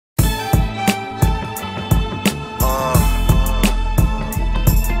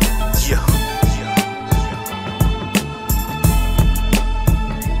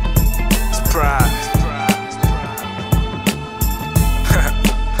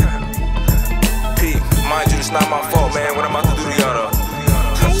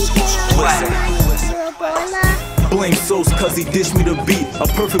blame Sose cause he dished me the beat. A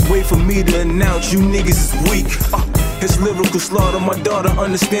perfect way for me to announce you niggas is weak. His lyrical slaughter, my daughter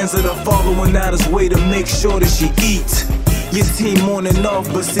understands that I'm following out his way to make sure that she eats. Your team on and off,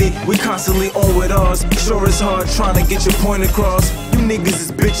 but see, we constantly on with ours. Sure it's hard trying to get your point across. You niggas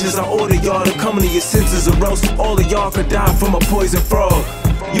is bitches, I order y'all to come to your senses, or else all of y'all could die from a poison frog.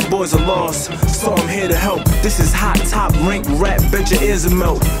 You boys are lost, so I'm here to help. This is hot top rank rap, bet your ears will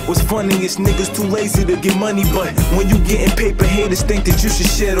melt. What's funny is niggas too lazy to get money, but when you getting paper, haters think that you should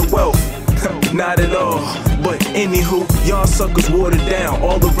share the wealth. Not at all, but anywho, y'all suckers watered down,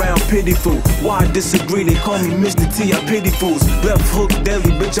 all around pitiful. Why I disagree, they call me Mr. T, I pity fools. Left hook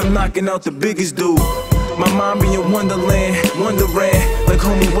deadly, bitch, I'm knocking out the biggest dude. My mind be in wonderland, wondering, like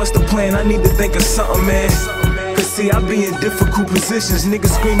homie, what's the plan? I need to think of something, man. Cause see, I be in difficult positions.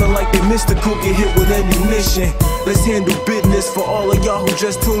 Niggas screaming like they missed the cook, get hit with ammunition. Let's handle business for all of y'all who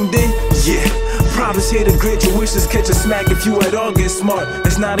just tuned in. Yeah, Prob is here to grant your wishes, catch a smack if you at all get smart.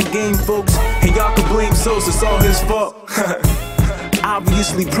 It's not a game, folks, and y'all can blame Sose, it's all his fault.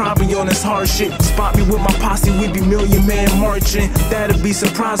 Obviously, probably on this hard shit. Spot me with my posse, we be million man marching. That'd be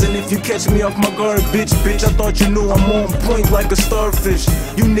surprising if you catch me off my guard, bitch. Bitch, I thought you knew I'm on point like a starfish.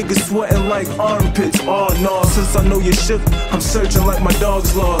 You niggas sweating like armpits. Oh no, since I know you shook, I'm searching like my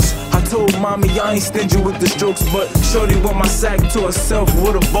dog's lost. I told mommy I ain't stingy with the strokes, but shorty want my sack to herself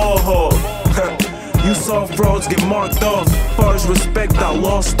with a ball hog. You soft frauds get marked off. Far as respect, I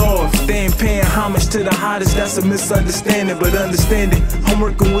lost off. They ain't paying homage to the hottest, that's a misunderstanding. But understand it, I'm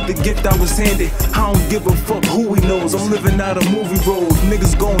working with the gift I was handed. I don't give a fuck who he knows, I'm living out a movie role.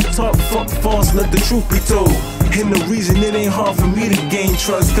 Niggas gon' talk, fuck false, let the truth be told. And the reason it ain't hard for me to gain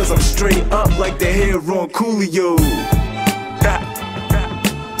trust, cause I'm straight up like the hair on Coolio.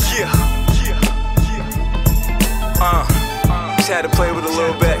 Yeah. Just had to play with a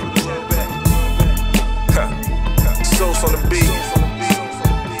little bit.